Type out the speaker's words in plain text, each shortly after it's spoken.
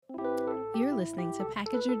listening to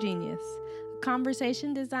Package Your Genius, a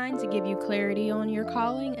conversation designed to give you clarity on your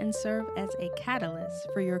calling and serve as a catalyst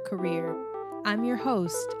for your career. I'm your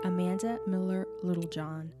host, Amanda Miller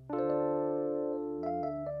Littlejohn.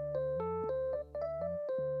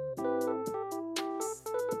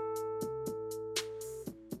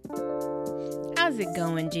 How's it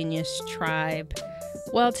going, Genius Tribe?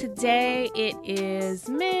 Well, today it is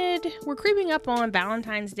we're creeping up on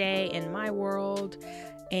Valentine's Day in my world,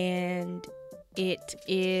 and it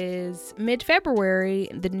is mid-February.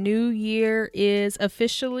 The new year is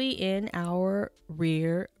officially in our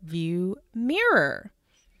rear view mirror.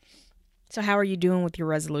 So how are you doing with your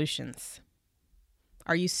resolutions?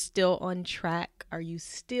 Are you still on track? Are you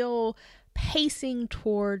still pacing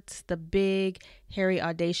towards the big, hairy,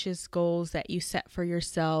 audacious goals that you set for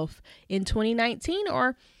yourself in 2019?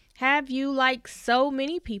 Or have you, like so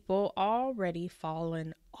many people, already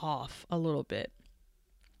fallen off a little bit?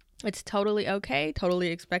 It's totally okay, totally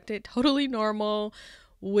expected, totally normal,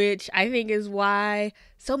 which I think is why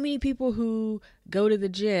so many people who go to the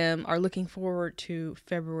gym are looking forward to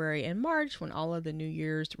February and March, when all of the New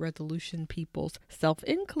Year's resolution peoples, self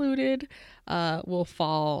included, will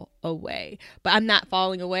fall away. But I'm not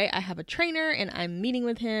falling away. I have a trainer and I'm meeting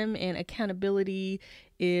with him, and accountability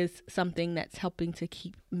is something that's helping to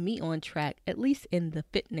keep me on track, at least in the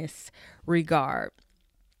fitness regard.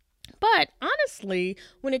 But honestly,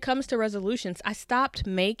 when it comes to resolutions, I stopped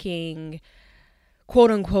making quote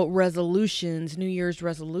unquote resolutions, New Year's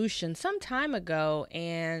resolutions, some time ago,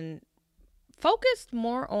 and focused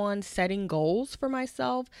more on setting goals for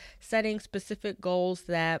myself, setting specific goals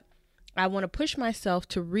that I want to push myself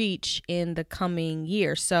to reach in the coming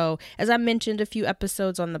year. So as I mentioned a few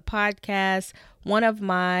episodes on the podcast, one of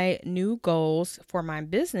my new goals for my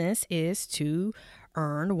business is to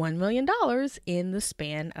earn $1 million in the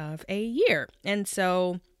span of a year. And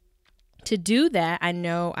so to do that, I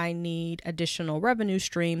know I need additional revenue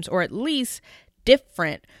streams, or at least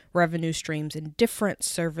different revenue streams and different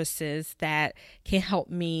services that can help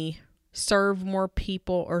me serve more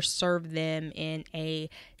people or serve them in a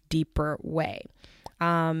deeper way.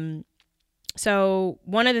 So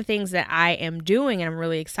one of the things that I am doing and I'm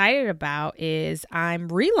really excited about is I'm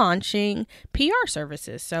relaunching PR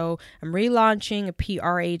services. So I'm relaunching a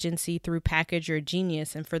PR agency through Package Your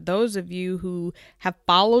Genius. And for those of you who have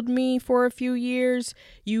followed me for a few years,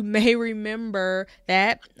 you may remember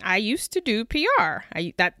that I used to do PR.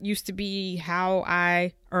 That used to be how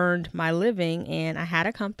I earned my living. And I had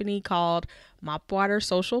a company called Mopwater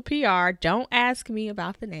Social PR. Don't ask me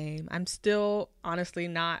about the name. I'm still honestly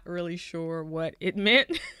not really sure what it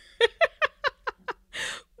meant.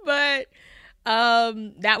 But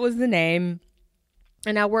that was the name.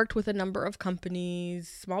 And I worked with a number of companies,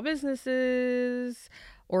 small businesses,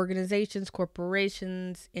 organizations,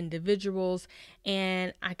 corporations, individuals,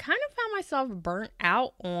 and I kind of found myself burnt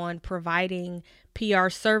out on providing PR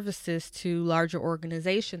services to larger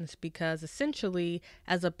organizations, because essentially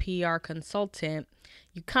as a PR consultant,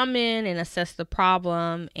 you come in and assess the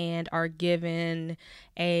problem and are given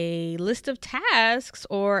a list of tasks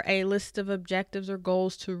or a list of objectives or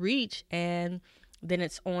goals to reach, and then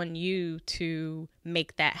it's on you to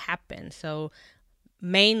make that happen. So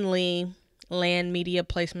mainly land media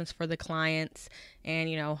placements for the clients and,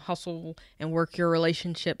 hustle and work your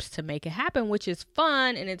relationships to make it happen, which is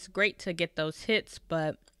fun and it's great to get those hits.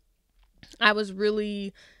 But I was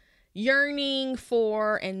really yearning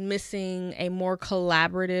for and missing a more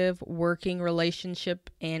collaborative working relationship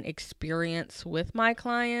and experience with my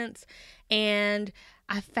clients. And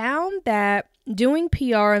I found that doing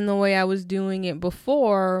PR in the way I was doing it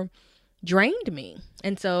before drained me.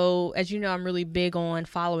 And so, as you know, I'm really big on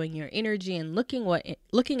following your energy and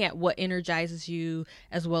looking at what energizes you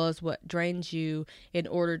as well as what drains you, in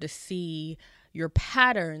order to see your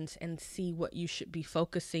patterns and see what you should be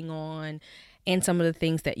focusing on and some of the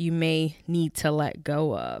things that you may need to let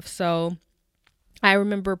go of. So I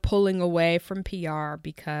remember pulling away from PR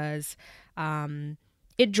because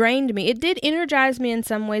it drained me. It did energize me in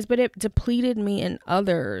some ways, but it depleted me in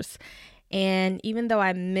others. And even though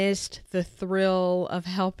I missed the thrill of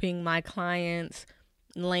helping my clients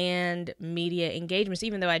land media engagements,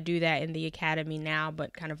 even though I do that in the academy now,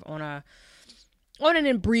 but kind of on an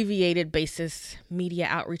abbreviated basis, media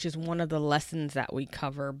outreach is one of the lessons that we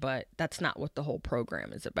cover, but that's not what the whole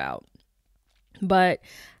program is about. But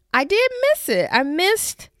I did miss it. I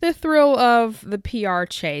missed the thrill of the PR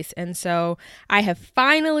chase. And so I have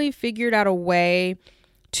finally figured out a way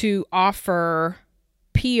to offer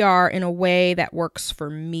PR in a way that works for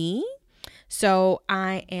me. So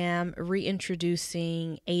I am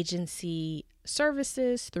reintroducing agency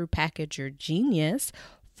services through Package Your Genius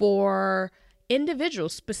for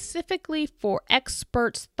individuals, specifically for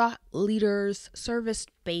experts, thought leaders,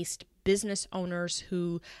 service-based business owners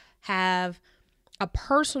who have a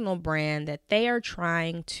personal brand that they are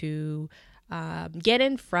trying to get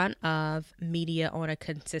in front of media on a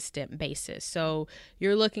consistent basis. So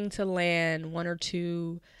you're looking to land 1 or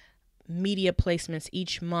 2 media placements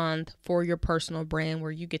each month for your personal brand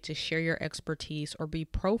where you get to share your expertise or be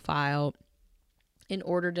profiled in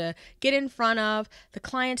order to get in front of the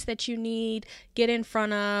clients that you need, get in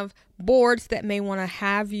front of boards that may want to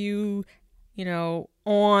have you,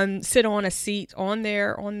 sit on a seat on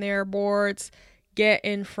their boards, get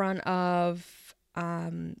in front of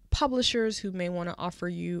publishers who may want to offer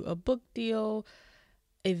you a book deal,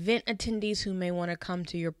 event attendees who may want to come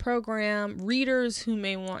to your program, readers who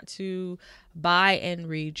may want to buy and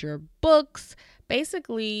read your books.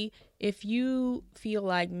 Basically, if you feel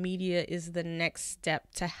like media is the next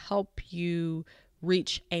step to help you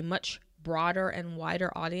reach a much broader and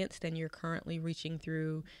wider audience than you're currently reaching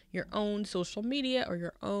through your own social media or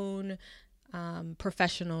your own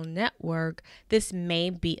professional network, this may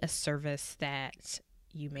be a service that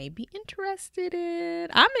you may be interested in.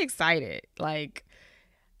 I'm excited.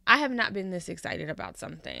 I have not been this excited about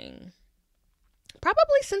something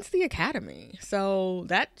probably since the academy. So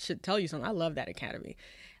that should tell you something. I love that academy.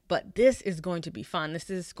 But this is going to be fun. This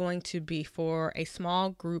is going to be for a small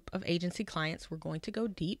group of agency clients. We're going to go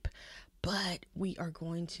deep, but we are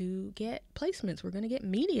going to get placements. We're going to get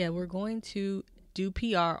media. We're going to do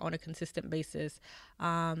PR on a consistent basis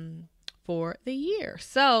for the year.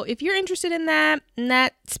 So if you're interested in that and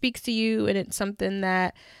that speaks to you and it's something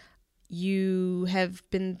that you have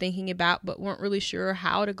been thinking about but weren't really sure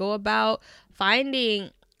how to go about finding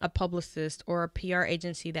a publicist or a PR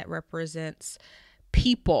agency that represents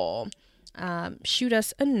people, shoot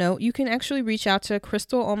us a note. You can actually reach out to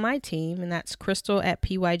Crystal on my team, and that's Crystal at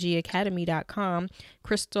pygacademy.com.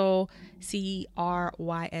 Crystal, Crystal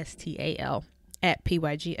at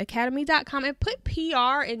pygacademy.com, and put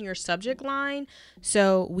PR in your subject line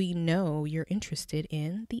so we know you're interested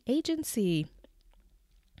in the agency.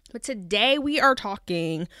 But today we are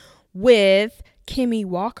talking with Kimmy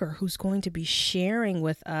Walker, who's going to be sharing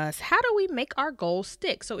with us how do we make our goals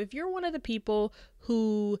stick. So if you're one of the people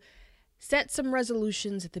who set some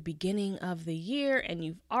resolutions at the beginning of the year and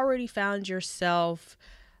you've already found yourself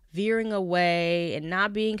veering away and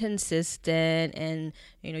not being consistent, and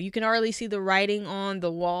you can already see the writing on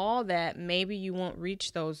the wall that maybe you won't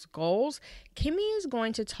reach those goals, Kimmy is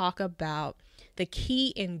going to talk about the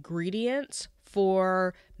key ingredients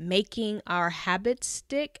for making our habits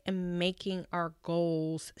stick and making our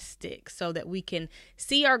goals stick so that we can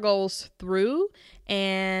see our goals through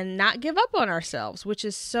and not give up on ourselves, which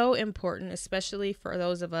is so important, especially for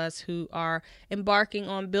those of us who are embarking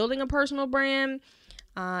on building a personal brand.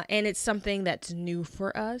 And it's something that's new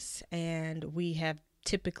for us, and we have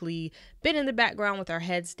typically been in the background with our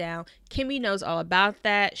heads down. Kimmy knows all about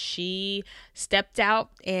that. She stepped out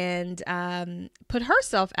and put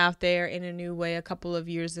herself out there in a new way a couple of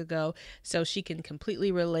years ago, so she can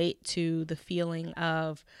completely relate to the feeling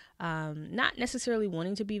of not necessarily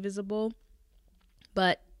wanting to be visible,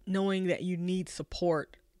 but knowing that you need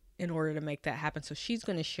support in order to make that happen. So she's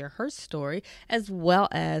going to share her story as well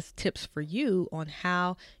as tips for you on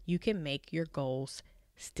how you can make your goals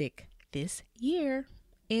stick this year.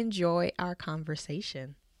 Enjoy our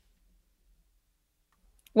conversation.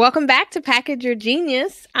 Welcome back to Package Your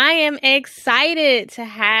Genius. I am excited to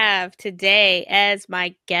have today as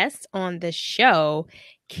my guest on the show,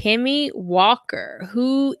 Kimmy Walker,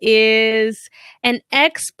 who is an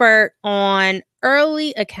expert on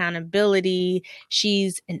early accountability.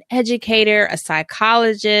 She's an educator, a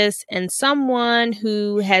psychologist, and someone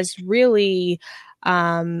who has really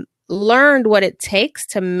learned what it takes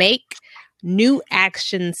to make new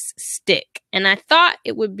actions stick. And I thought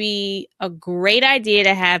it would be a great idea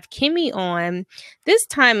to have Kimmy on this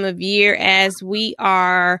time of year as we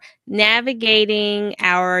are navigating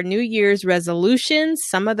our New Year's resolutions.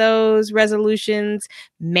 Some of those resolutions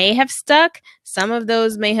may have stuck. Some of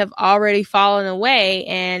those may have already fallen away.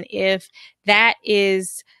 And if that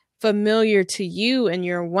is familiar to you and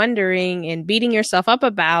you're wondering and beating yourself up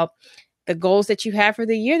about the goals that you have for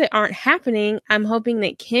the year that aren't happening, I'm hoping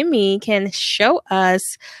that Kimmy can show us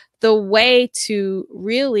the way to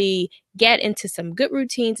really get into some good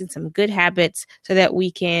routines and some good habits so that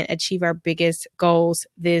we can achieve our biggest goals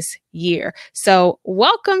this year. So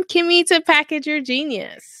welcome, Kimmy, to Package Your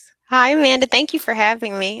Genius. Hi, Amanda. Thank you for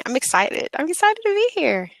having me. I'm excited. I'm excited to be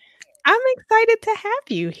here. I'm excited to have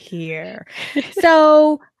you here.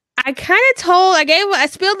 So I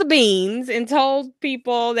spilled the beans and told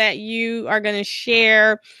people that you are going to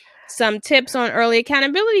share some tips on early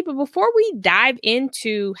accountability. But before we dive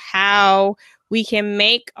into how we can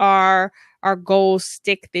make our goals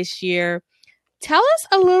stick this year, tell us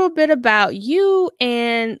a little bit about you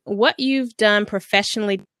and what you've done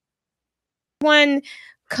professionally. One,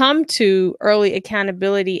 come to early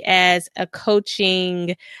accountability as a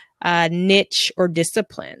coaching niche or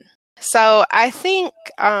discipline? So I think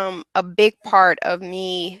a big part of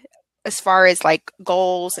me, as far as like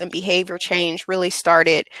goals and behavior change, really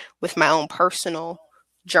started with my own personal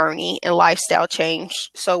journey and lifestyle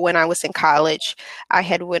change. So when I was in college, I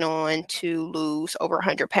had went on to lose over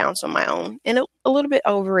 100 pounds on my own in a little bit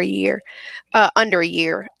over a year, under a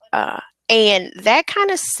year. And that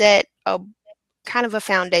kind of set a kind of a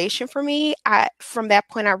foundation for me. From that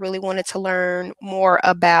point, I really wanted to learn more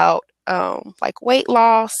about like weight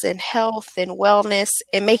loss and health and wellness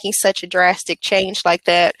and making such a drastic change like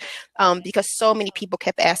that, because so many people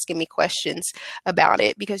kept asking me questions about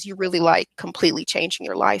it because you really like completely changing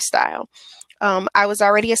your lifestyle. I was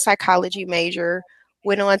already a psychology major,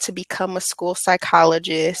 went on to become a school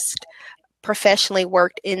psychologist, professionally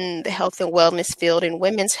worked in the health and wellness field in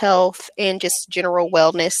women's health and just general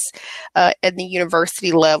wellness at the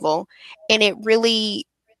university level. And it really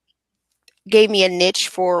gave me a niche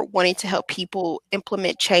for wanting to help people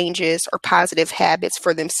implement changes or positive habits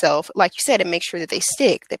for themselves. Like you said, and make sure that they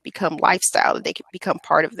stick, that become lifestyle, that they can become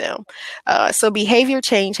part of them. So behavior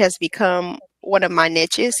change has become one of my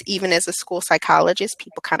niches. Even as a school psychologist,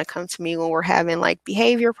 people kind of come to me when we're having like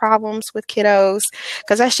behavior problems with kiddos,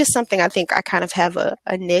 because that's just something I think I kind of have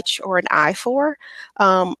a niche or an eye for,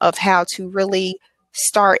 of how to really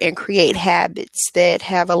start and create habits that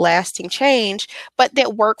have a lasting change, but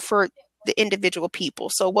that work for the individual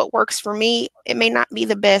people. So what works for me, it may not be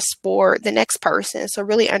the best for the next person. So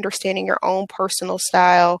really understanding your own personal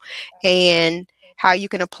style and how you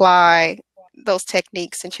can apply those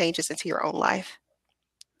techniques and changes into your own life.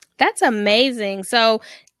 That's amazing. So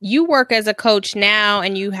you work as a coach now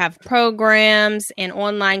and you have programs and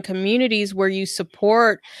online communities where you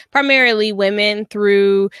support primarily women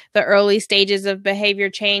through the early stages of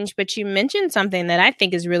behavior change. But you mentioned something that I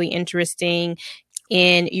think is really interesting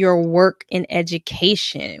in your work in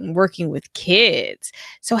education, working with kids.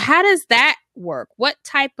 So how does that work? What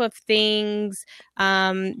type of things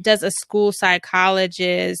does a school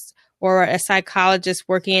psychologist or a psychologist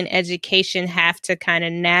working in education have to kind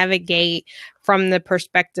of navigate from the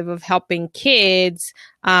perspective of helping kids,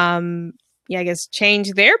 I guess,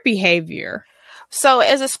 change their behavior? So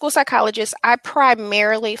as a school psychologist, I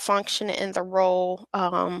primarily function in the role,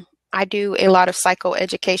 I do a lot of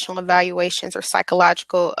psychoeducational evaluations or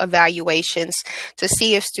psychological evaluations to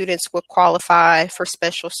see if students would qualify for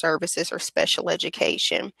special services or special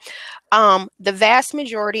education. The vast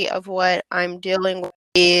majority of what I'm dealing with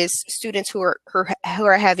is students who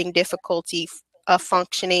are having difficulty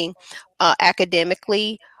functioning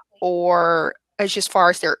academically, or as far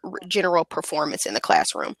as their general performance in the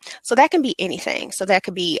classroom. So that can be anything. So that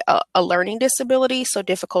could be a learning disability, so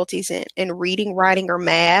difficulties in reading, writing, or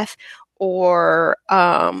math, or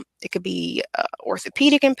it could be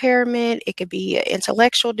orthopedic impairment. It could be an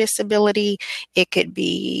intellectual disability. It could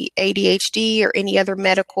be ADHD or any other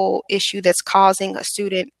medical issue that's causing a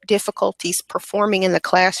student difficulties performing in the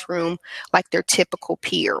classroom like their typical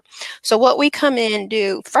peer. So what we come in and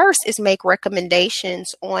do first is make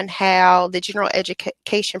recommendations on how the general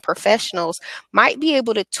education professionals might be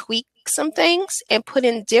able to tweak some things and put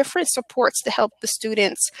in different supports to help the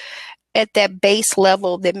students at that base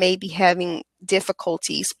level that may be having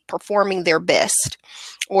difficulties performing their best,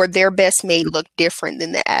 or their best may look different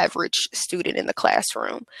than the average student in the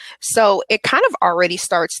classroom. So it kind of already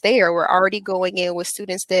starts there. We're already going in with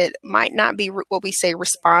students that might not be what we say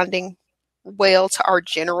responding well to our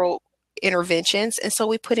general interventions. And so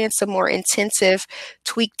we put in some more intensive,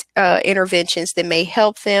 tweaked interventions that may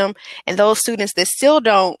help them. And those students that still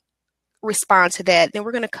don't respond to that, then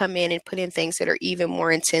we're going to come in and put in things that are even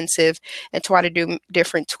more intensive and try to do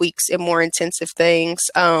different tweaks and more intensive things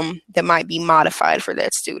that might be modified for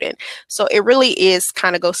that student. So it really is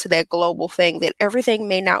kind of goes to that global thing that everything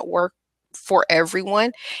may not work for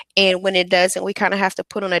everyone. And when it doesn't, we kind of have to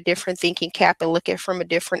put on a different thinking cap and look at it from a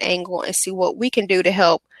different angle and see what we can do to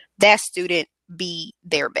help that student be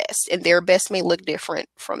their best. And their best may look different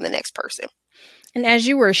from the next person. And as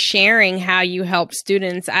you were sharing how you help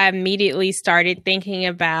students, I immediately started thinking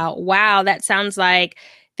about, wow, that sounds like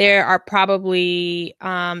there are probably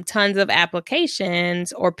tons of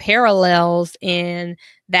applications or parallels in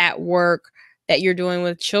that work that you're doing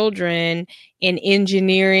with children in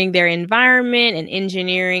engineering their environment and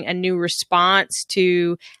engineering a new response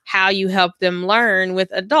to how you help them learn with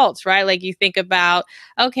adults, right? Like you think about,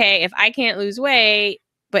 okay, if I can't lose weight,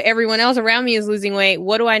 but everyone else around me is losing weight,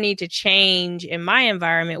 what do I need to change in my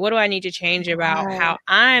environment? What do I need to change about how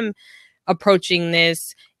I'm approaching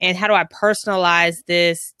this? And how do I personalize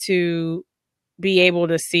this to be able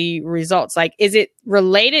to see results? Like, is it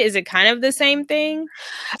related? Is it kind of the same thing?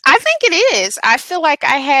 I think it is. I feel like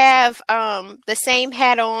I have the same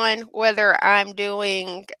hat on, whether I'm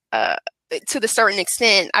doing to the certain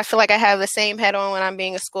extent. I feel like I have the same hat on when I'm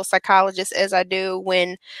being a school psychologist as I do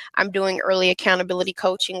when I'm doing early accountability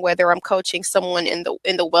coaching, whether I'm coaching someone in the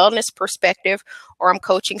wellness perspective or I'm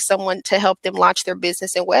coaching someone to help them launch their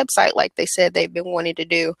business and website like they said they've been wanting to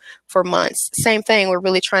do for months. Same thing. We're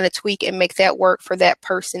really trying to tweak and make that work for that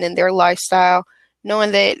person and their lifestyle,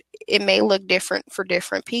 knowing that it may look different for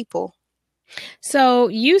different people. So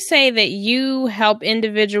you say that you help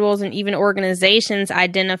individuals and even organizations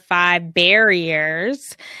identify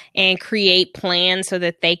barriers and create plans so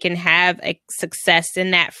that they can have a success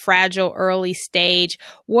in that fragile early stage.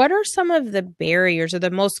 What are some of the barriers or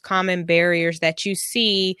the most common barriers that you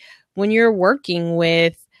see when you're working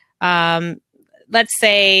with, let's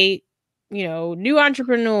say, new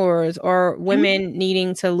entrepreneurs or women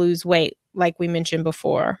needing to lose weight, like we mentioned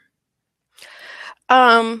before?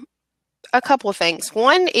 A couple of things.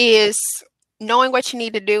 One is knowing what you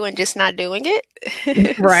need to do and just not doing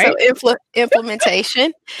it. Right. So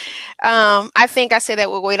implementation. I think I say that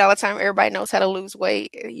with weight all the time. Everybody knows how to lose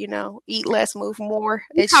weight. Eat less, move more.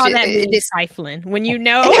 We call that trifling when you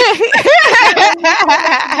know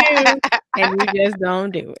and you just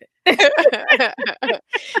don't do it.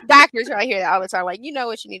 Doctors right here all the time, like, you know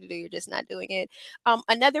what you need to do, you're just not doing it.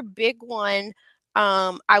 Another big one,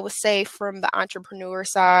 I would say from the entrepreneur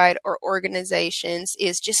side or organizations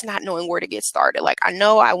is just not knowing where to get started. Like, I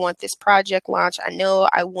know I want this project launch. I know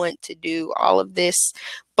I want to do all of this,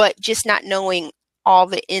 but just not knowing all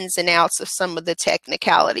the ins and outs of some of the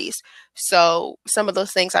technicalities. So some of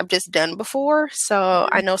those things I've just done before. So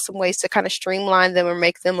I know some ways to kind of streamline them or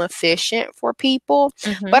make them efficient for people,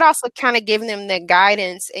 but also kind of giving them the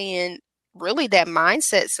guidance and really that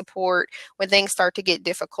mindset support when things start to get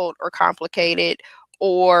difficult or complicated,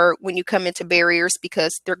 or when you come into barriers,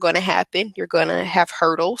 because they're going to happen. You're going to have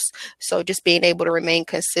hurdles. So just being able to remain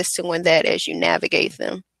consistent with that as you navigate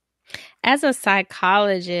them. As a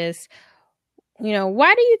psychologist,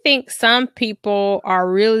 why do you think some people are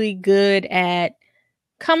really good at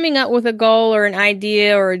coming up with a goal or an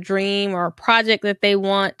idea or a dream or a project that they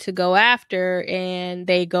want to go after, and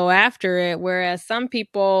they go after it, whereas some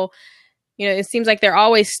people, it seems like they're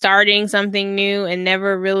always starting something new and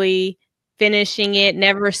never really finishing it,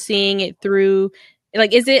 never seeing it through?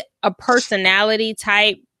 Like, is it a personality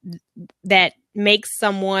type that makes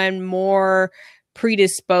someone more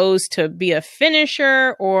predisposed to be a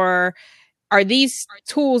finisher, or are these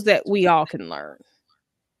tools that we all can learn?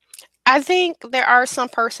 I think there are some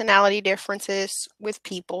personality differences with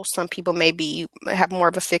people. Some people have more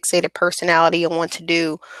of a fixated personality and want to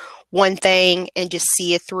do one thing and just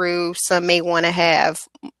see it through. Some may want to have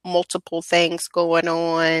multiple things going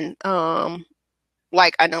on.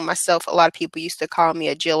 Like, I know myself, a lot of people used to call me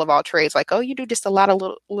a Jill of all trades, like, oh, you do just a lot of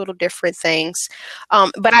little different things.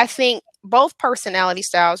 But I think both personality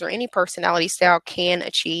styles or any personality style can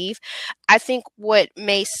achieve. I think what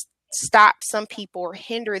may stop some people or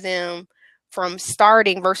hinder them from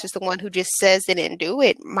starting versus the one who just says it and do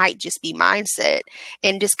it might just be mindset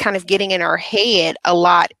and just kind of getting in our head a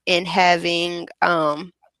lot and having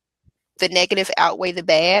the negative outweigh the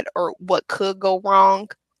bad, or what could go wrong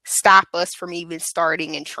stop us from even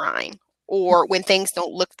starting and trying. Or when things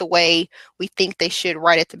don't look the way we think they should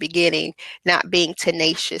right at the beginning, not being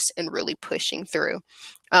tenacious and really pushing through.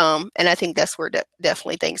 And I think that's where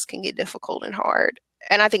definitely things can get difficult and hard.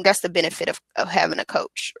 And I think that's the benefit of having a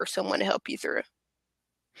coach or someone to help you through.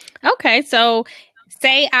 Okay, so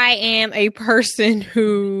say I am a person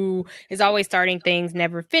who is always starting things,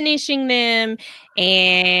 never finishing them,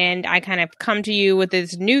 and I kind of come to you with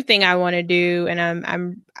this new thing I want to do, and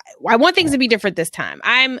I want things to be different this time.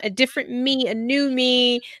 I'm a different me, a new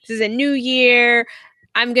me. This is a new year.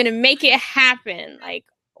 I'm gonna make it happen. Like,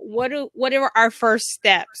 what are our first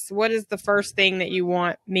steps? What is the first thing that you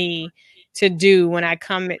want me to do when I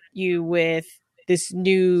come at you with this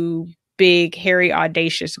new, big, hairy,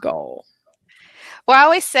 audacious goal? Well, I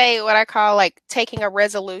always say what I call like taking a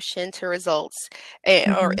resolution to results,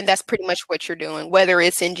 and that's pretty much what you're doing, whether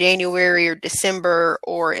it's in January or December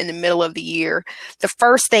or in the middle of the year. The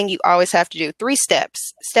first thing you always have to do, 3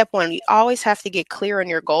 steps. Step 1, you always have to get clear on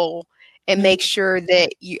your goal and Mm. make sure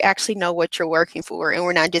that you actually know what you're working for, and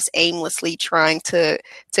we're not just aimlessly trying to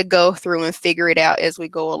go through and figure it out as we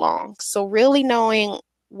go along. So really knowing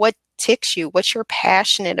what ticks you, what you're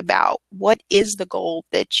passionate about, what is the goal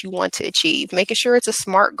that you want to achieve, making sure it's a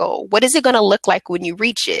SMART goal. What is it going to look like when you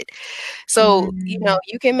reach it? So, Mm.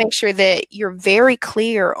 you can make sure that you're very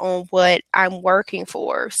clear on what I'm working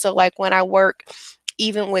for. So like when I work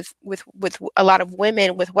even with a lot of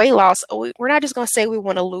women with weight loss, we're not just going to say we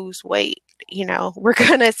want to lose weight. We're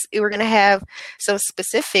going to have some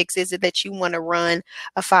specifics. Is it that you want to run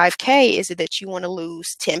a 5K? Is it that you want to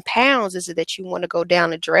lose 10 pounds? Is it that you want to go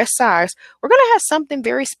down a dress size? We're going to have something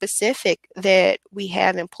very specific that we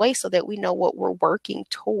have in place so that we know what we're working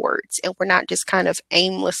towards, and we're not just kind of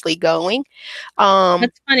aimlessly going. um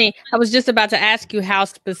That's funny. I was just about to ask you, how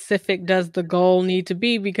specific does the goal need to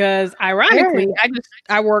be? Because Very. ironically,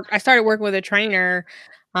 I started working with a trainer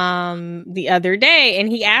the other day, and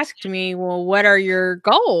he asked me, "Well, what are your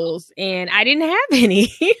goals?" And I didn't have any.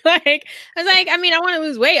 Like, I was like, I mean, I want to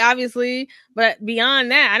lose weight, obviously, but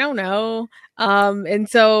beyond that, I don't know. And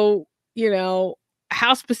so,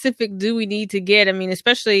 how specific do we need to get? I mean,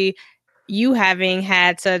 especially you having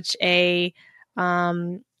had such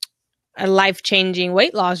um a life-changing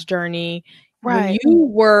weight loss journey. When Right. you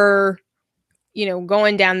were,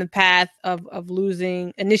 going down the path of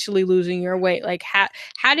initially losing your weight, like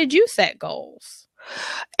how did you set goals?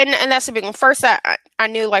 And that's a big one. First, I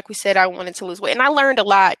knew, like we said, I wanted to lose weight, and I learned a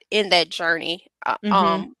lot in that journey,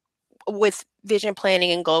 Mhm. with vision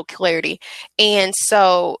planning and goal clarity. And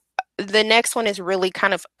so the next one is really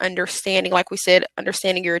kind of understanding, like we said,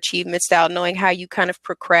 understanding your achievement style, knowing how you kind of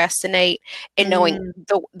procrastinate, and knowing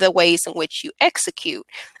Mm. the ways in which you execute.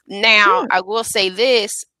 Now, Sure. I will say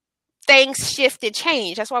this: things shift and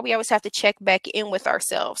change. That's why we always have to check back in with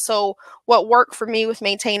ourselves. So what worked for me with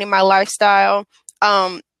maintaining my lifestyle,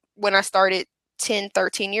 um, when I started 10,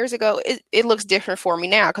 13 years ago, it looks different for me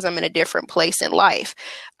now because I'm in a different place in life.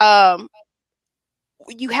 Um,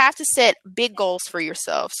 you have to set big goals for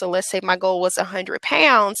yourself. So let's say my goal was 100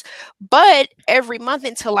 pounds, but every month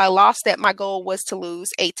until I lost that, my goal was to lose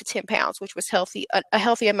 8 to 10 pounds, which was healthy, a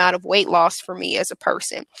healthy amount of weight loss for me as a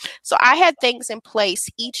person. So I had things in place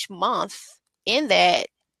each month in that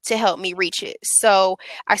to help me reach it. So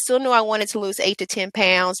I still knew I wanted to lose 8 to 10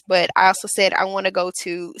 pounds, but I also said I want to go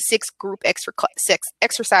to six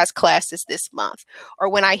exercise classes this month. Or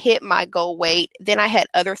when I hit my goal weight, then I had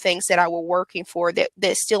other things that I were working for that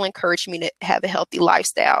still encouraged me to have a healthy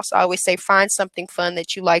lifestyle. So I always say, find something fun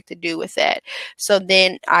that you like to do with that. So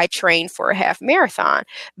then I trained for a half marathon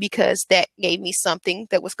because that gave me something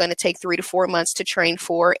that was going to take 3 to 4 months to train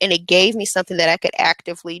for. And it gave me something that I could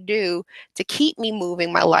actively do to keep me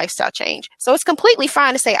moving my lifestyle change. So it's completely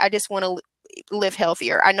fine to say, I just want to live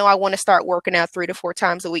healthier. I know I want to start working out 3 to 4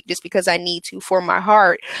 times a week just because I need to for my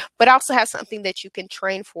heart, but also have something that you can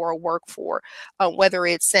train for or work for. Whether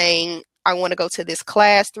it's saying, I want to go to this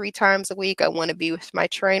class 3 times a week, I want to be with my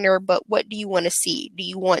trainer, but what do you want to see? Do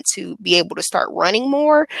you want to be able to start running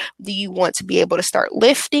more? Do you want to be able to start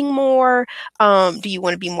lifting more? Do you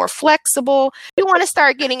want to be more flexible? You want to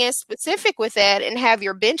start getting in specific with that and have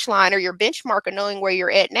your bench line or your benchmark of knowing where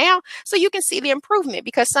you're at now so you can see the improvement,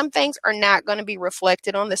 because some things are not going to be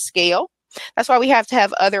reflected on the scale. That's why we have to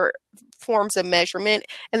have other forms of measurement,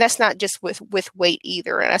 and that's not just with weight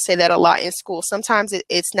either. And I say that a lot in school. Sometimes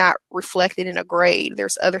it's not reflected in a grade.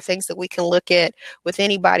 There's other things that we can look at with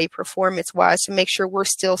anybody performance wise to make sure we're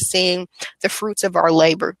still seeing the fruits of our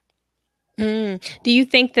labor. Do you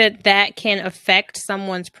think that can affect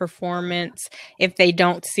someone's performance if they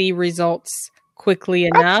don't see results quickly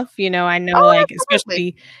enough? I know, Oh, like, absolutely.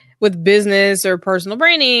 especially with business or personal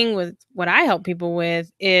branding, with what I help people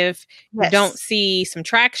with, if you don't Yes. see some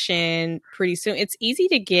traction pretty soon, it's easy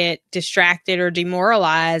to get distracted or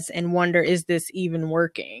demoralized and wonder, is this even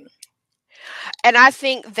working? And I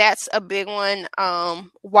think that's a big one,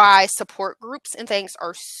 why support groups and things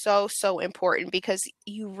are so, so important, because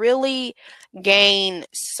you really gain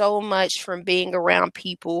so much from being around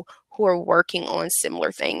people who are working on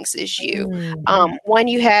similar things as you. Mm. One,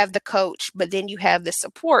 you have the coach, but then you have the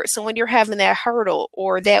support. So when you're having that hurdle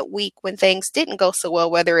or that week when things didn't go so well,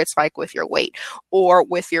 whether it's like with your weight or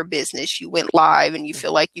with your business, you went live and you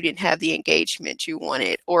feel like you didn't have the engagement you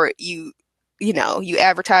wanted, or you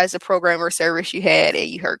advertised a program or service you had and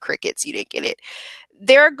you heard crickets, you didn't get it.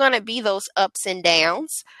 There are going to be those ups and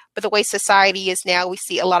downs, but the way society is now, we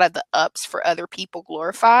see a lot of the ups for other people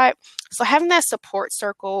glorified. So having that support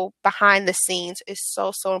circle behind the scenes is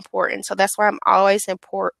so, so important. So that's why I'm always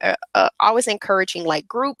encouraging like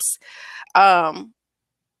groups, um,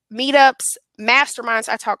 meetups, masterminds,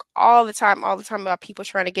 I talk all the time about people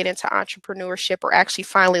trying to get into entrepreneurship or actually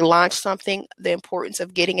finally launch something. The importance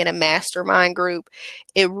of getting in a mastermind group,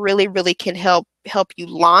 it really, really can help you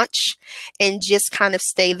launch and just kind of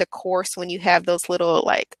stay the course when you have those little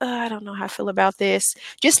like, I don't know how I feel about this.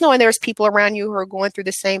 Just knowing there's people around you who are going through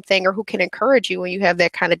the same thing or who can encourage you when you have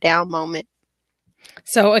that kind of down moment.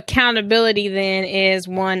 So accountability then is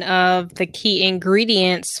one of the key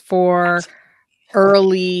ingredients for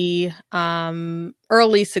early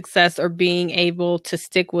success or being able to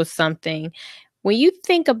stick with something. When you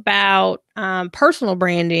think about personal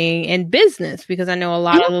branding and business, because I know a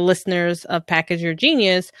lot of the listeners of Package Your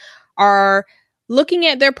Genius are looking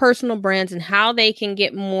at their personal brands and how they can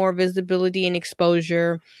get more visibility and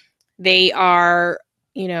exposure. They are,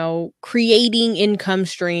 creating income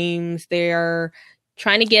streams. They're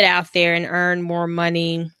trying to get out there and earn more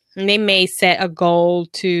money. And they may set a goal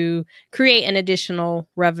to create an additional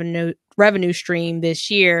revenue stream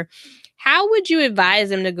this year. How would you advise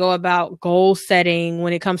them to go about goal setting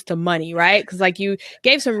when it comes to money, right? Because like you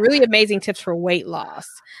gave some really amazing tips for weight loss,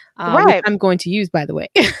 which I'm going to use, by the way.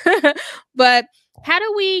 But how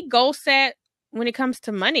do we goal set when it comes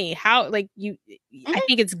to money? How, I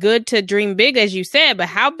think it's good to dream big, as you said, but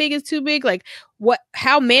how big is too big? Like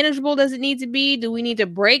how manageable does it need to be? Do we need to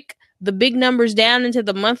break the big numbers down into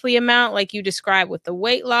the monthly amount like you described with the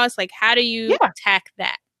weight loss? Like how do you attack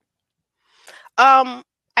that?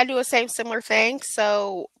 I do a similar thing.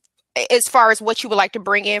 So as far as what you would like to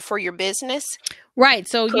bring in for your business. Right.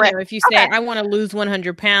 So, if you say, I want to lose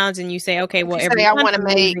 100 pounds and you say, okay, well, every month I'm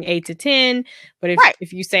losing 8 to 10. But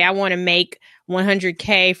if you say I want to make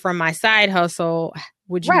 100K from my side hustle,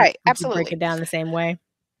 would you break it down the same way?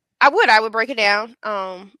 I would break it down.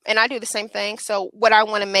 And I do the same thing. So what I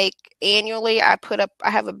want to make annually, I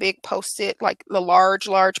have a big Post-it, like the large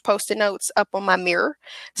Post-it notes up on my mirror.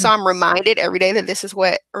 So I'm reminded every day that this is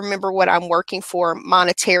remember what I'm working for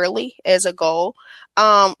monetarily as a goal.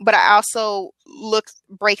 But I also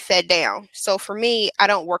break that down. So for me, I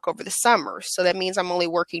don't work over the summer. So that means I'm only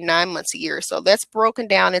working 9 months a year. So that's broken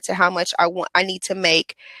down into how much I need to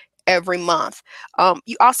make every month.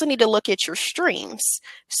 You also need to look at your streams.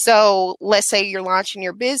 So let's say you're launching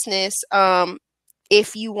your business.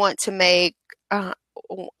 If you want to make,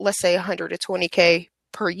 let's say 120K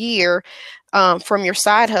per year from your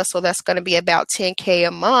side hustle, that's going to be about 10K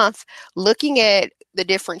a month. Looking at the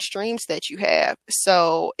different streams that you have.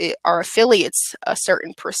 So are affiliates a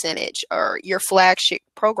certain percentage, or your flagship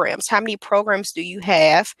programs? How many programs do you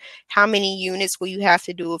have? How many units will you have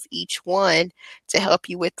to do of each one to help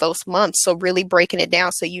you with those months? So really breaking it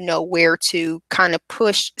down so you know where to kind of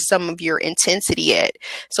push some of your intensity at.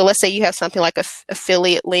 So let's say you have something like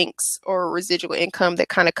affiliate links or residual income that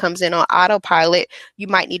kind of comes in on autopilot. You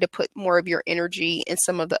might need to put more of your energy in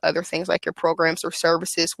some of the other things like your programs or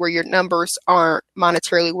services where your numbers aren't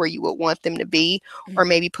monetarily where you would want them to be, or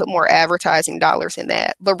maybe put more advertising dollars in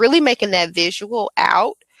that. But really making that visual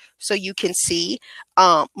out so you can see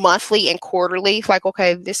monthly and quarterly, like,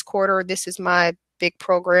 okay, this quarter, this is my big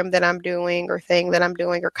program that I'm doing or thing that I'm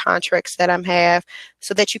doing or contracts that I'm have,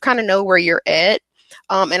 so that you kind of know where you're at.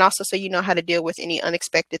 And also so you know how to deal with any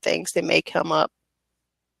unexpected things that may come up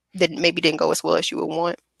that maybe didn't go as well as you would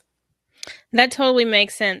want. That totally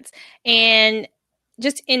makes sense. And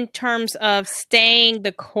just in terms of staying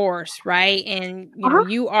the course, right? And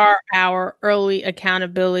you are our early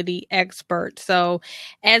accountability expert. So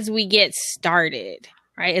as we get started,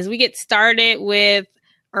 right? As we get started with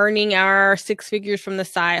earning our 6 figures from the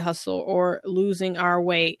side hustle or losing our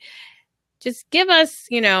weight, just give us,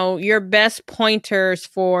 your best pointers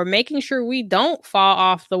for making sure we don't fall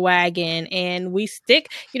off the wagon and we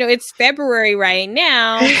stick. It's February right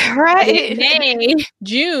now, right? May,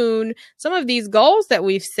 June. Some of these goals that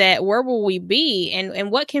we've set, where will we be,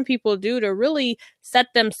 and what can people do to really set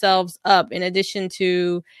themselves up? In addition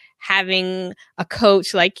to having a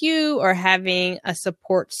coach like you or having a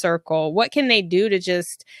support circle, what can they do to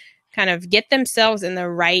just kind of get themselves in the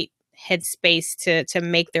right headspace to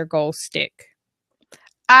make their goals stick?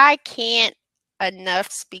 I can't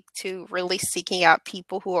enough speak to really seeking out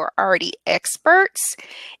people who are already experts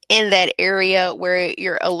in that area where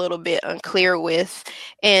you're a little bit unclear with.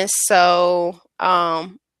 And so,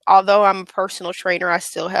 although I'm a personal trainer, I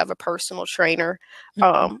still have a personal trainer.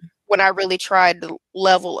 When I really tried to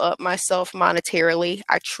level up myself monetarily,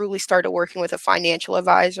 I truly started working with a financial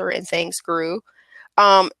advisor and things grew.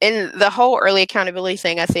 And the whole early accountability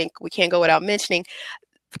thing, I think we can't go without mentioning.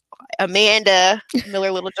 Amanda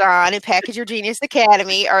Miller Littlejohn and Package Your Genius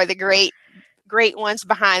Academy are the great ones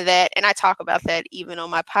behind that. And I talk about that even on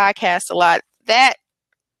my podcast a lot. That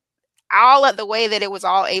all of the way that it was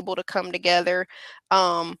all able to come together,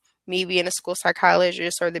 me being a school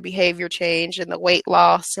psychologist, or the behavior change and the weight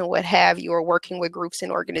loss and what have you, or working with groups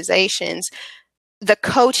and organizations, the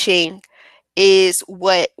coaching is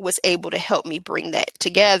what was able to help me bring that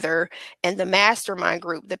together. And the mastermind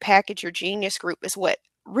group, the Package Your Genius group, is what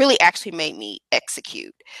really actually made me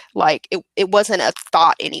execute. Like it wasn't a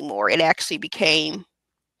thought anymore. It actually became,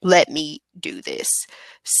 let me do this.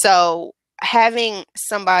 So having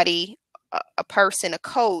somebody, a person, a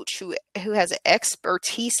coach who has an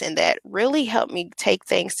expertise in that really helped me take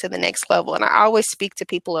things to the next level. And I always speak to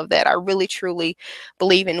people of that. I really, truly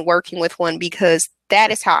believe in working with one, because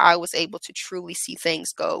that is how I was able to truly see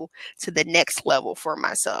things go to the next level for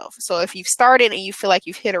myself. So if you've started and you feel like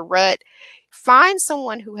you've hit a rut, find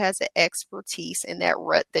someone who has an expertise in that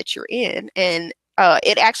rut that you're in. And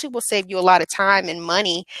it actually will save you a lot of time and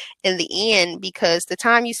money in the end, because the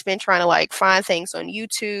time you spend trying to like find things on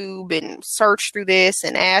YouTube and search through this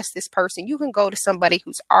and ask this person, you can go to somebody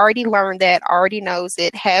who's already learned that, already knows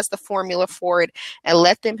it, has the formula for it, and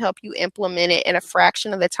let them help you implement it in a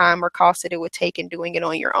fraction of the time or cost that it would take in doing it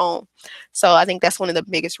on your own. So I think that's one of the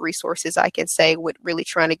biggest resources I can say with really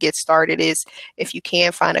trying to get started, is if you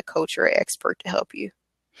can find a coach or expert to help you.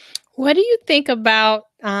 What do you think about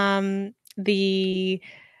the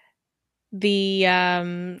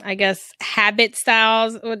I guess habit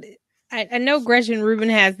styles? I know Gretchen Rubin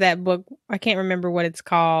has that book. I can't remember what it's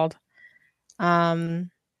called. But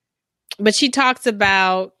she talks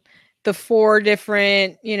about the 4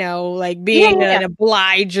 different, like being an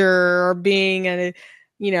obliger, or being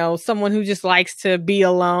someone who just likes to be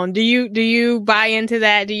alone. Do you buy into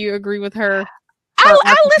that? Do you agree with her?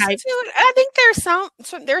 I listen to it. I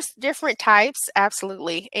think there's different types,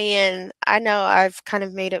 absolutely. And I know I've kind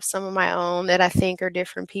of made up some of my own that I think are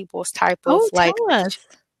different people's type of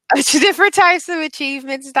different types of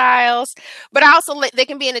achievement styles. But also they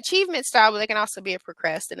can be an achievement style, but they can also be a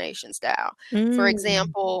procrastination style. For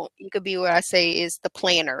example, you could be what I say is the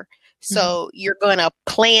planner. So you're going to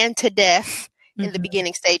plan to death in the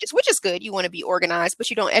beginning stages, which is good. You want to be organized, but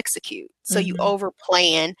you don't execute. So you over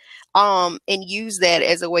plan, and use that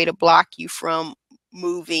as a way to block you from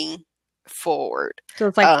moving forward. So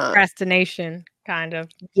it's like procrastination, kind of.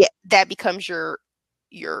 Yeah, that becomes your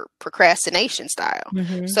procrastination style.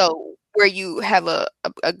 So where you have a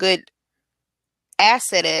good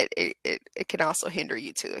asset at it can also hinder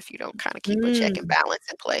you too, if you don't kind of keep a check and balance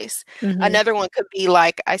in place. Another one could be,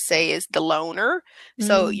 like I say, is the loner.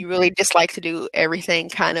 So you really just like to do everything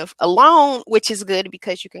kind of alone, which is good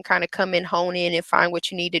because you can kind of come in, hone in, and find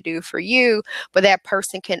what you need to do for you. But that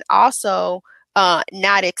person can also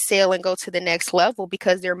not excel and go to the next level,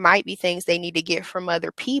 because there might be things they need to get from other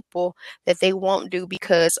people that they won't do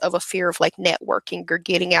because of a fear of like networking or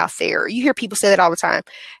getting out there. You hear people say that all the time.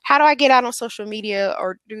 How do I get out on social media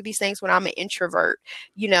or do these things when I'm an introvert?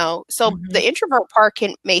 So the introvert part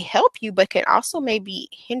may help you, but can also maybe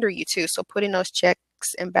hinder you too. So putting those checks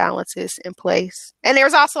and balances in place. And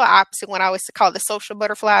there's also an opposite one I always call the social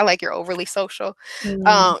butterfly, like you're overly social.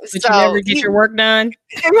 But you never get your work done.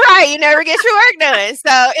 Right, you never get your work done.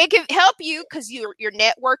 So it can help you because you're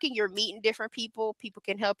networking, you're meeting different people. People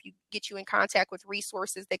can help you, get you in contact with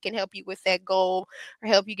resources that can help you with that goal, or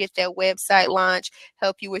help you get that website launch,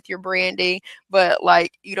 help you with your branding. But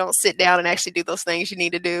like, you don't sit down and actually do those things you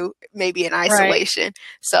need to do, maybe in isolation. Right.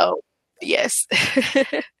 So yes.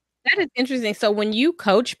 That is interesting. So when you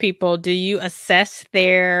coach people, do you assess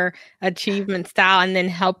their achievement style and then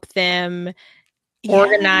help them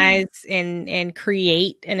organize and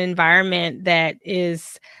create an environment that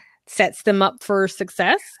sets them up for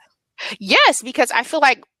success? Yes, because I feel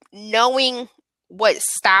like knowing what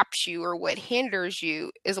stops you or what hinders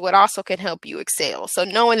you is what also can help you excel. So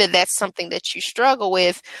knowing that that's something that you struggle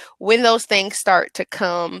with, when those things start to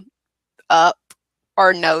come up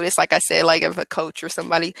or notice, like I said, like if a coach or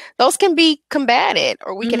somebody, those can be combated,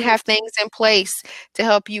 or we can have things in place to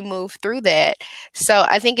help you move through that. So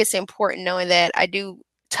I think it's important knowing that. I do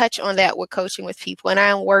touch on that with coaching with people, and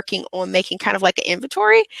I'm working on making kind of like an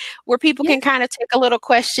inventory where people can kind of take a little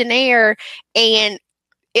questionnaire, and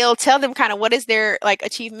it'll tell them kind of what is their like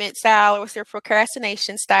achievement style, or what's their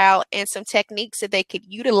procrastination style, and some techniques that they could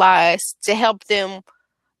utilize to help them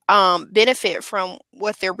benefit from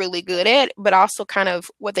what they're really good at, but also kind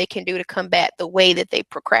of what they can do to combat the way that they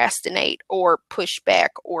procrastinate or push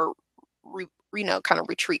back or, kind of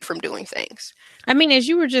retreat from doing things. I mean, as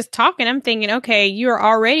you were just talking, I'm thinking, okay, you're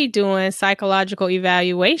already doing psychological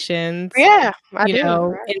evaluations. Yeah,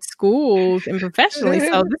 in schools and professionally.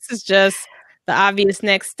 So this is just the obvious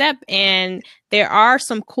next step. And there are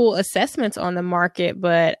some cool assessments on the market,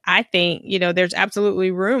 but I think, there's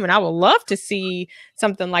absolutely room. And I would love to see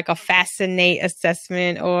something like a Fascinate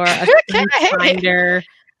assessment or a Finder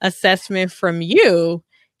assessment from you,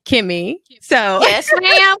 Kimmy. So yes,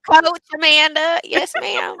 ma'am, Coach Amanda. Yes,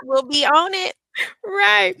 ma'am. We'll be on it.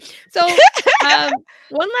 Right. So,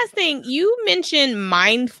 one last thing, you mentioned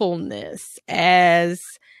mindfulness as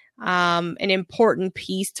an important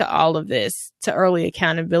piece to all of this, to early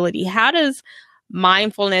accountability. How does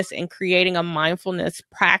mindfulness and creating a mindfulness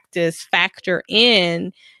practice factor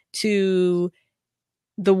in to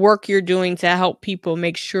the work you're doing to help people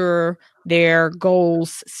make sure their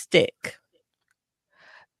goals stick?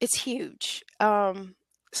 It's huge. So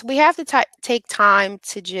we have to take time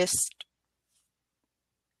to just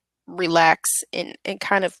relax and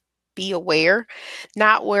kind of be aware,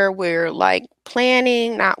 not where we're like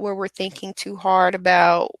planning, not where we're thinking too hard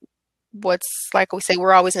about what's, like we say,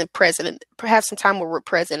 we're always in present, perhaps some time where we're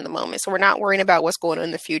present in the moment. So we're not worrying about what's going on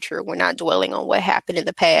in the future. We're not dwelling on what happened in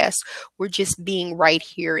the past. We're just being right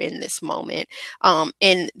here in this moment.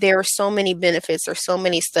 And there are so many benefits. There's so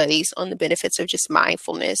many studies on the benefits of just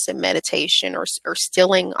mindfulness and meditation or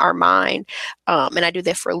stilling our mind. And I do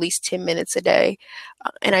that for at least 10 minutes a day.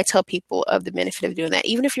 And I tell people of the benefit of doing that,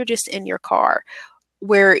 even if you're just in your car,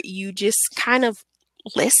 where you just kind of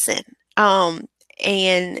listen.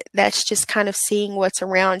 And that's just kind of seeing what's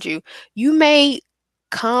around you. You may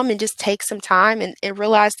come and just take some time and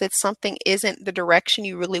realize that something isn't the direction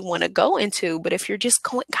you really want to go into. But if you're just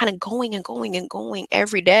kind of going and going and going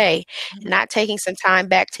every day, and not taking some time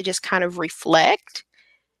back to just kind of reflect,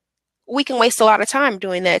 we can waste a lot of time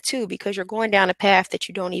doing that too, because you're going down a path that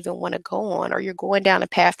you don't even want to go on, or you're going down a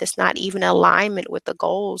path that's not even in alignment with the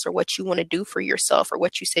goals or what you want to do for yourself or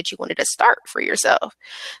what you said you wanted to start for yourself.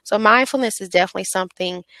 So mindfulness is definitely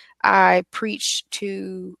something I preach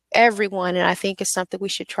to everyone, and I think it's something we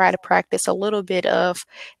should try to practice a little bit of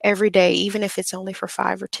every day, even if it's only for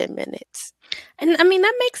 5 or 10 minutes. And I mean,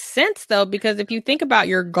 that makes sense though, because if you think about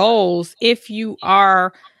your goals, if you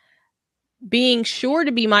are being sure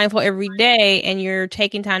to be mindful every day and you're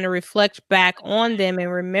taking time to reflect back on them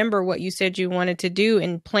and remember what you said you wanted to do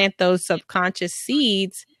and plant those subconscious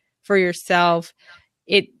seeds for yourself,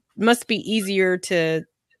 it must be easier to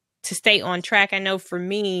stay on track. I know for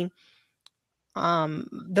me,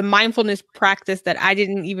 the mindfulness practice that I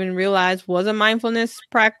didn't even realize was a mindfulness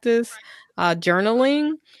practice,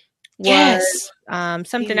 journaling, was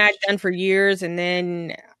something I'd done for years and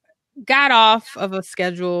then got off of a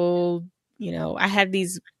schedule. I had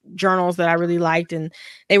these journals that I really liked and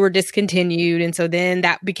they were discontinued. And so then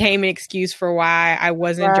that became an excuse for why I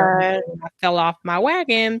wasn't journaling. I fell off my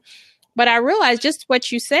wagon. But I realized just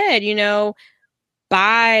what you said,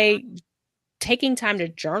 by taking time to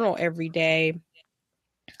journal every day,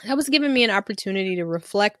 that was giving me an opportunity to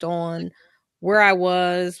reflect on where I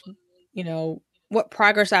was, what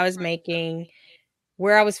progress I was making,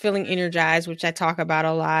 where I was feeling energized, which I talk about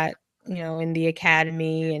a lot, in the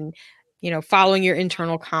academy, and, following your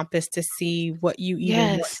internal compass to see what you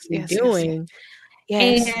even want to be doing.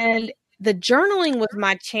 Yes. And the journaling was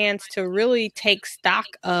my chance to really take stock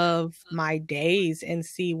of my days and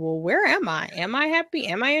see, well, where am I? Am I happy?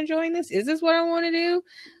 Am I enjoying this? Is this what I want to do?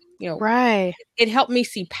 Right. It helped me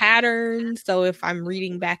see patterns. So if I'm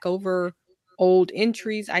reading back over old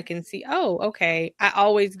entries, I can see, oh, okay, I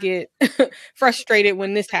always get frustrated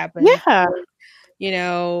when this happens. Yeah.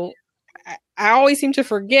 I always seem to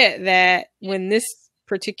forget that when this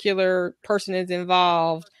particular person is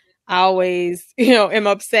involved, I always, am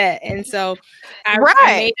upset. And so I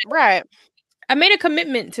made a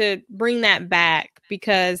commitment to bring that back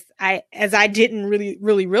because I didn't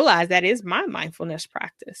really realize that is my mindfulness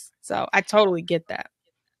practice. So I totally get that.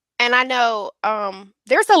 And I know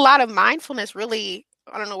there's a lot of mindfulness really,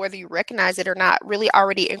 I don't know whether you recognize it or not, really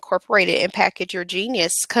already incorporated in Package Your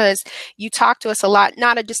Genius, because you talk to us a lot,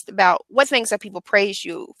 not just about what things that people praise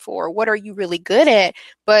you for, what are you really good at,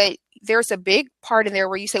 but there's a big part in there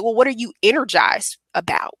where you say, well, what are you energized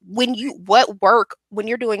about? When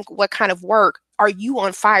you're doing what kind of work, are you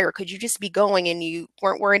on fire? Could you just be going and you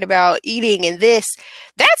weren't worried about eating and this?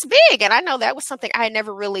 That's big. And I know that was something I had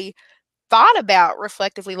never really thought about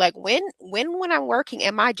reflectively, like when I'm working,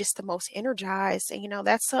 am I just the most energized? And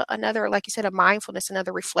that's another, like you said, a mindfulness,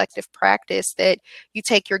 another reflective practice that you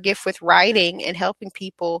take your gift with writing and helping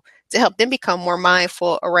people to help them become more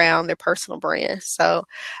mindful around their personal brand. So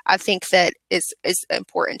I think that is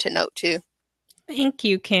important to note too. Thank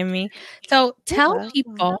you, Kimmy. So tell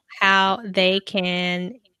people how they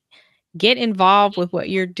can get involved with what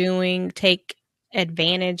you're doing, take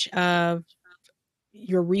advantage of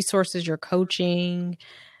your resources, your coaching,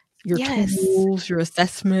 your Yes. tools, your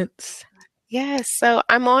assessments? Yes. So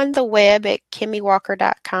I'm on the web at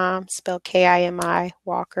KimiWalker.com, spelled K-I-M-I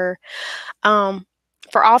Walker.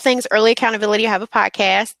 For all things early accountability, I have a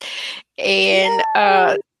podcast. And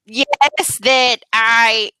yes, that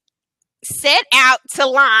I set out to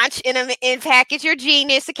launch in Package Your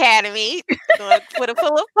Genius Academy. Put a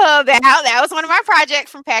full of plug out. That was one of my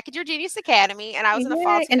projects from Package Your Genius Academy, and I was in the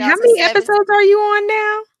fall 2017. And how many episodes are you on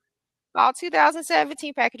now? Fall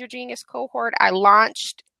 2017 Package Your Genius cohort. I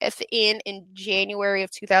launched at the end in January of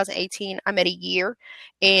 2018. I'm at a year,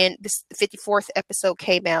 and this 54th episode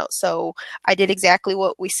came out. So I did exactly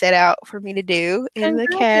what we set out for me to do in the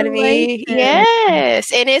academy.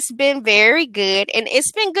 Yes, and it's been very good, and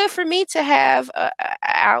it's been good for me to have an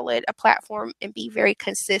outlet, a platform, and be very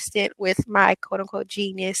consistent with my quote unquote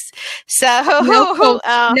genius. So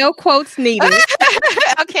no quotes needed.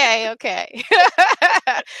 Okay.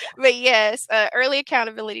 But yes,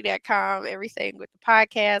 earlyaccountability.com, everything with the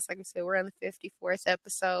podcast. Like I said, we're on the 54th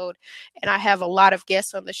episode, and I have a lot of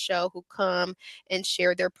guests on the show who come and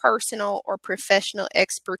share their personal or professional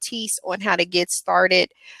expertise on how to get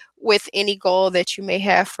started with any goal that you may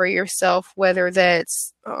have for yourself, whether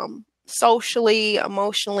that's socially,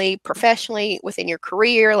 emotionally, professionally, within your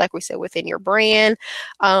career, like we said, within your brand.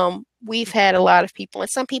 We've had a lot of people, and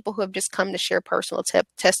some people who have just come to share personal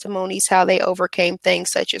testimonies, how they overcame things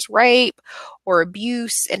such as rape or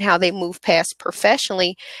abuse, and how they moved past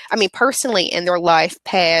personally in their life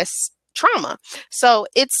past trauma. So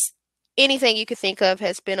it's anything you could think of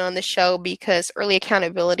has been on the show, because early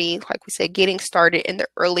accountability, like we said, getting started in the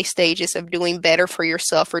early stages of doing better for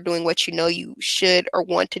yourself or doing what you know you should or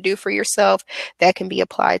want to do for yourself, that can be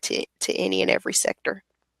applied to any and every sector.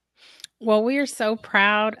 Well, we are so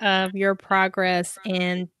proud of your progress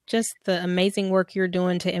and just the amazing work you're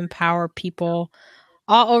doing to empower people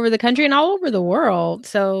all over the country and all over the world.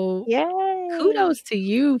 So kudos to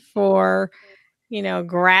you for,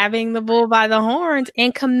 grabbing the bull by the horns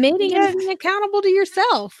and committing and being accountable to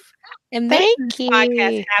yourself. And making this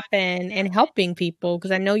podcast happen and helping people,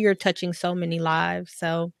 because I know you're touching so many lives.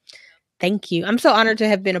 So thank you. I'm so honored to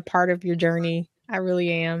have been a part of your journey. I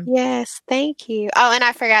really am. Yes, thank you. Oh, and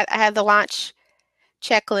I forgot, I have the launch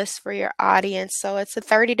checklist for your audience. So it's a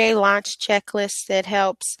 30-day launch checklist that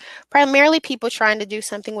helps primarily people trying to do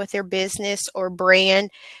something with their business or brand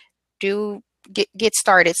get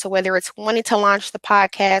started. So whether it's wanting to launch the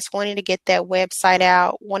podcast, wanting to get that website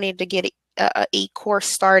out, wanting to get an e-course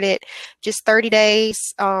started, just 30 days,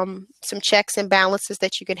 some checks and balances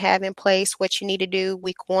that you can have in place, what you need to do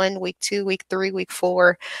week 1, week 2, week 3, week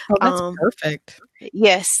 4. Oh, that's perfect.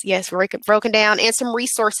 Yes, broken down, and some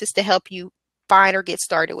resources to help you find or get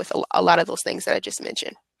started with a lot of those things that I just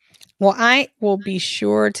mentioned. Well, I will be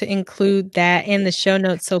sure to include that in the show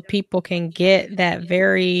notes so people can get that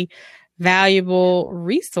very valuable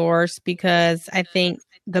resource, because I think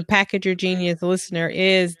the Package Your Genius listener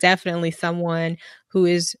is definitely someone who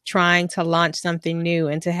is trying to launch something new,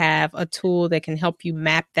 and to have a tool that can help you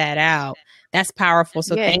map that out. That's powerful.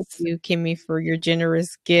 So Thank you, Kimmy, for your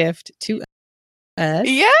generous gift to us.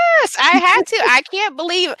 Yes, I had to. I can't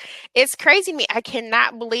believe it's crazy to me. I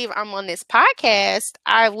cannot believe I'm on this podcast.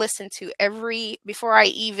 I've listened to before I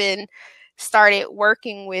even started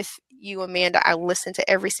working with you, Amanda, I listened to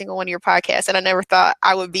every single one of your podcasts, and I never thought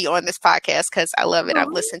I would be on this podcast because I love it. I've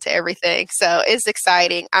listened to everything. So it's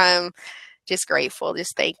exciting. I'm just grateful.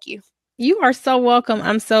 Just thank you. You are so welcome.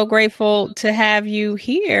 I'm so grateful to have you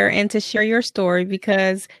here and to share your story,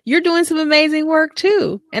 because you're doing some amazing work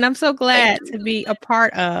too. And I'm so glad to be a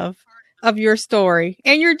part of your story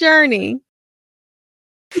and your journey.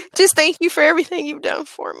 Just thank you for everything you've done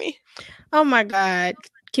for me. Oh my God,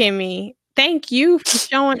 Kimmy. Thank you for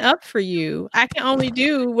showing up for you. I can only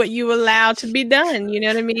do what you allow to be done. You know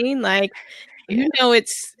what I mean? Like,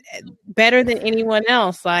 it's better than anyone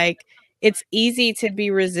else. Like, it's easy to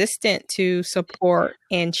be resistant to support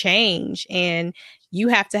and change. And you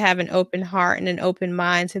have to have an open heart and an open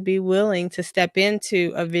mind to be willing to step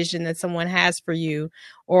into a vision that someone has for you,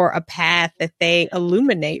 or a path that they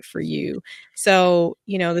illuminate for you. So,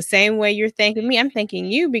 the same way you're thanking me, I'm thanking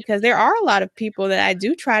you, because there are a lot of people that I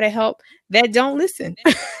do try to help that don't listen.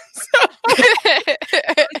 It's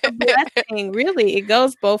a blessing, really. It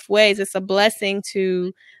goes both ways. It's a blessing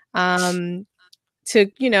to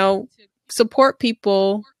support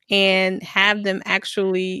people and have them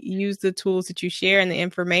actually use the tools that you share and the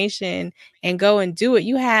information and go and do it.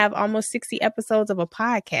 You have almost 60 episodes of a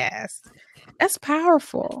podcast. That's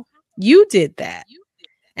powerful. You did that.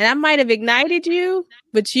 And I might have ignited you,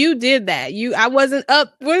 but you did that. I wasn't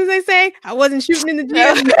up. What did they say? I wasn't shooting in the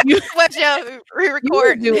gym. What's your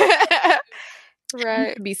re-record? Right.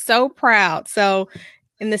 You should be so proud. So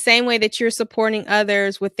in the same way that you're supporting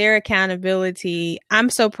others with their accountability, I'm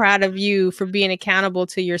so proud of you for being accountable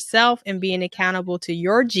to yourself and being accountable to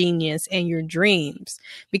your genius and your dreams,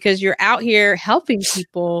 because you're out here helping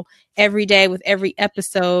people every day with every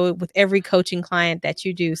episode, with every coaching client that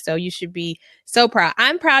you do. So you should be so proud.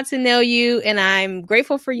 I'm proud to know you, and I'm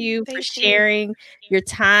grateful for you for sharing your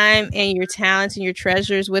time and your talents and your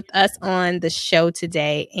treasures with us on the show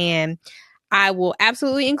today. And I will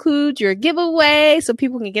absolutely include your giveaway so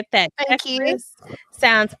people can get that. Thank you.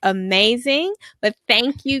 Sounds amazing. But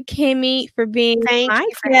thank you, Kimmy, for being my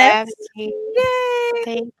guest. Yay.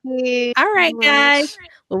 Thank you. All right, guys.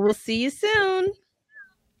 Well, we'll see you soon.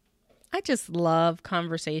 I just love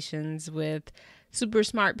conversations with super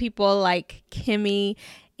smart people like Kimmy.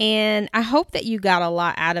 And I hope that you got a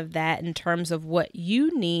lot out of that in terms of what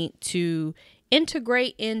you need to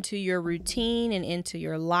integrate into your routine and into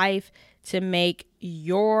your life to make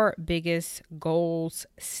your biggest goals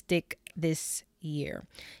stick this year.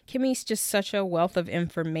 Kimmy's just such a wealth of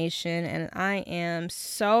information, and I am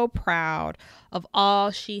so proud of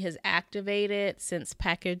all she has activated since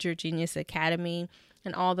Package Your Genius Academy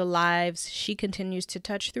and all the lives she continues to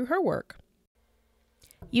touch through her work.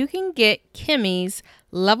 You can get Kimmy's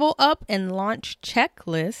Level Up and Launch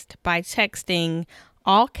Checklist by texting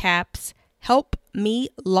all caps "Help Me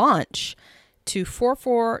Launch" to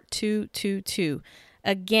 44222.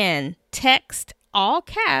 Again, text all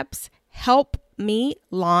caps "Help Me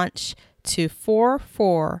Launch" to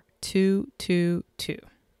 44222.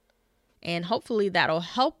 And hopefully that'll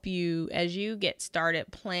help you as you get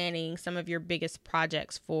started planning some of your biggest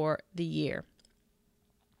projects for the year.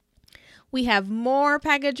 We have more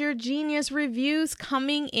Package Your Genius reviews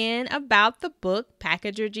coming in about the book,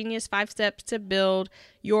 Package Your Genius 5 Steps to Build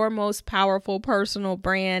Your Most Powerful Personal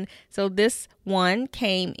Brand. So this one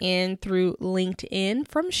came in through LinkedIn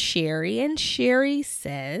from Sherry, and Sherry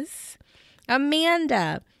says,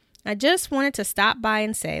 Amanda, I just wanted to stop by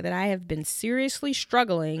and say that I have been seriously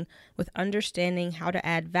struggling with understanding how to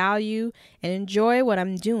add value and enjoy what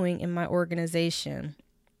I'm doing in my organization.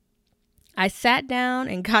 I sat down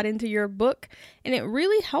and got into your book, and it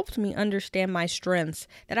really helped me understand my strengths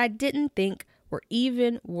that I didn't think were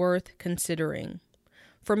even worth considering.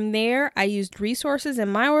 From there, I used resources in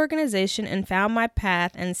my organization and found my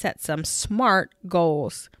path and set some smart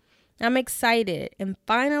goals. I'm excited and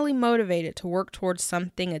finally motivated to work towards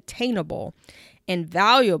something attainable and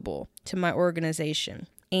valuable to my organization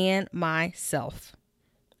and myself.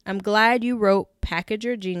 I'm glad you wrote Package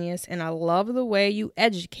Your Genius, and I love the way you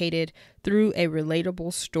educated through a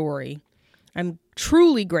relatable story. I'm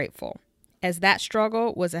truly grateful, as that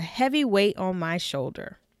struggle was a heavy weight on my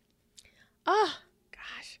shoulder. Oh,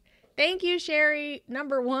 gosh. Thank you, Sherry,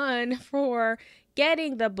 number one, for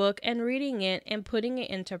getting the book and reading it and putting it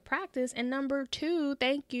into practice. And number two,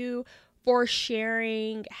 thank you for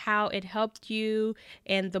sharing how it helped you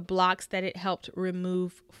and the blocks that it helped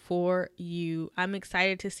remove for you. I'm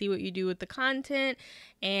excited to see what you do with the content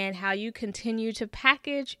and how you continue to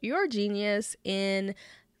package your genius in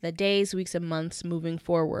the days, weeks, and months moving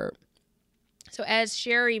forward. So as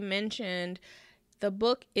Sherry mentioned, the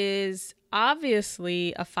book is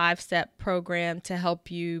obviously a 5-step program to help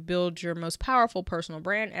you build your most powerful personal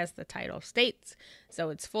brand, as the title states.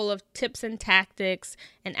 So it's full of tips and tactics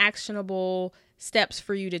and actionable steps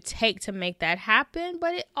for you to take to make that happen.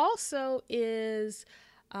 But it also is,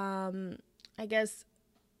 I guess,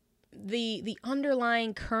 the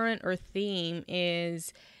underlying current or theme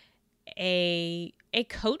is a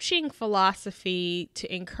coaching philosophy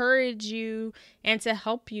to encourage you and to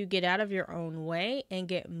help you get out of your own way and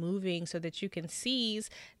get moving so that you can seize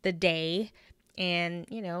the day and,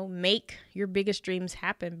 make your biggest dreams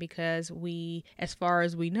happen, because we, as far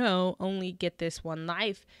as we know, only get this one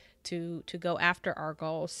life to go after our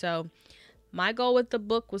goals. So my goal with the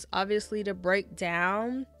book was obviously to break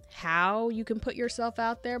down how you can put yourself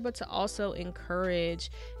out there, but to also encourage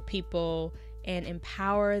people and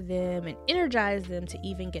empower them and energize them to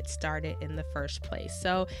even get started in the first place.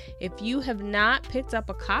 So if you have not picked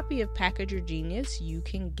up a copy of Package Your Genius, you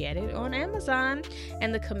can get it on Amazon.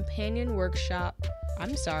 And the companion workbook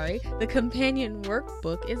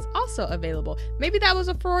is also available. Maybe that was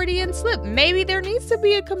a Freudian slip. Maybe there needs to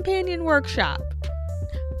be a companion workshop.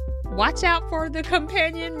 Watch out for the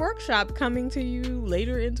companion workshop coming to you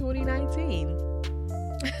later in 2019.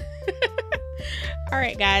 All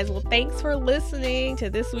right, guys. Well, thanks for listening to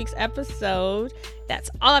this week's episode. That's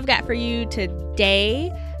all I've got for you today.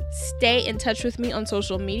 Stay in touch with me on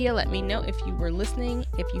social media. Let me know if you were listening.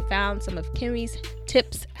 If you found some of Kimmy's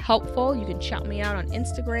tips helpful, you can shout me out on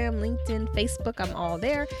Instagram, LinkedIn, Facebook. I'm all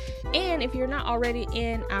there. And if you're not already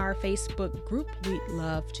in our Facebook group, we'd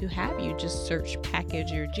love to have you. Just search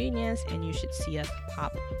Package Your Genius and you should see us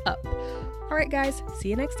pop up. All right, guys. See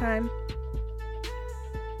you next time.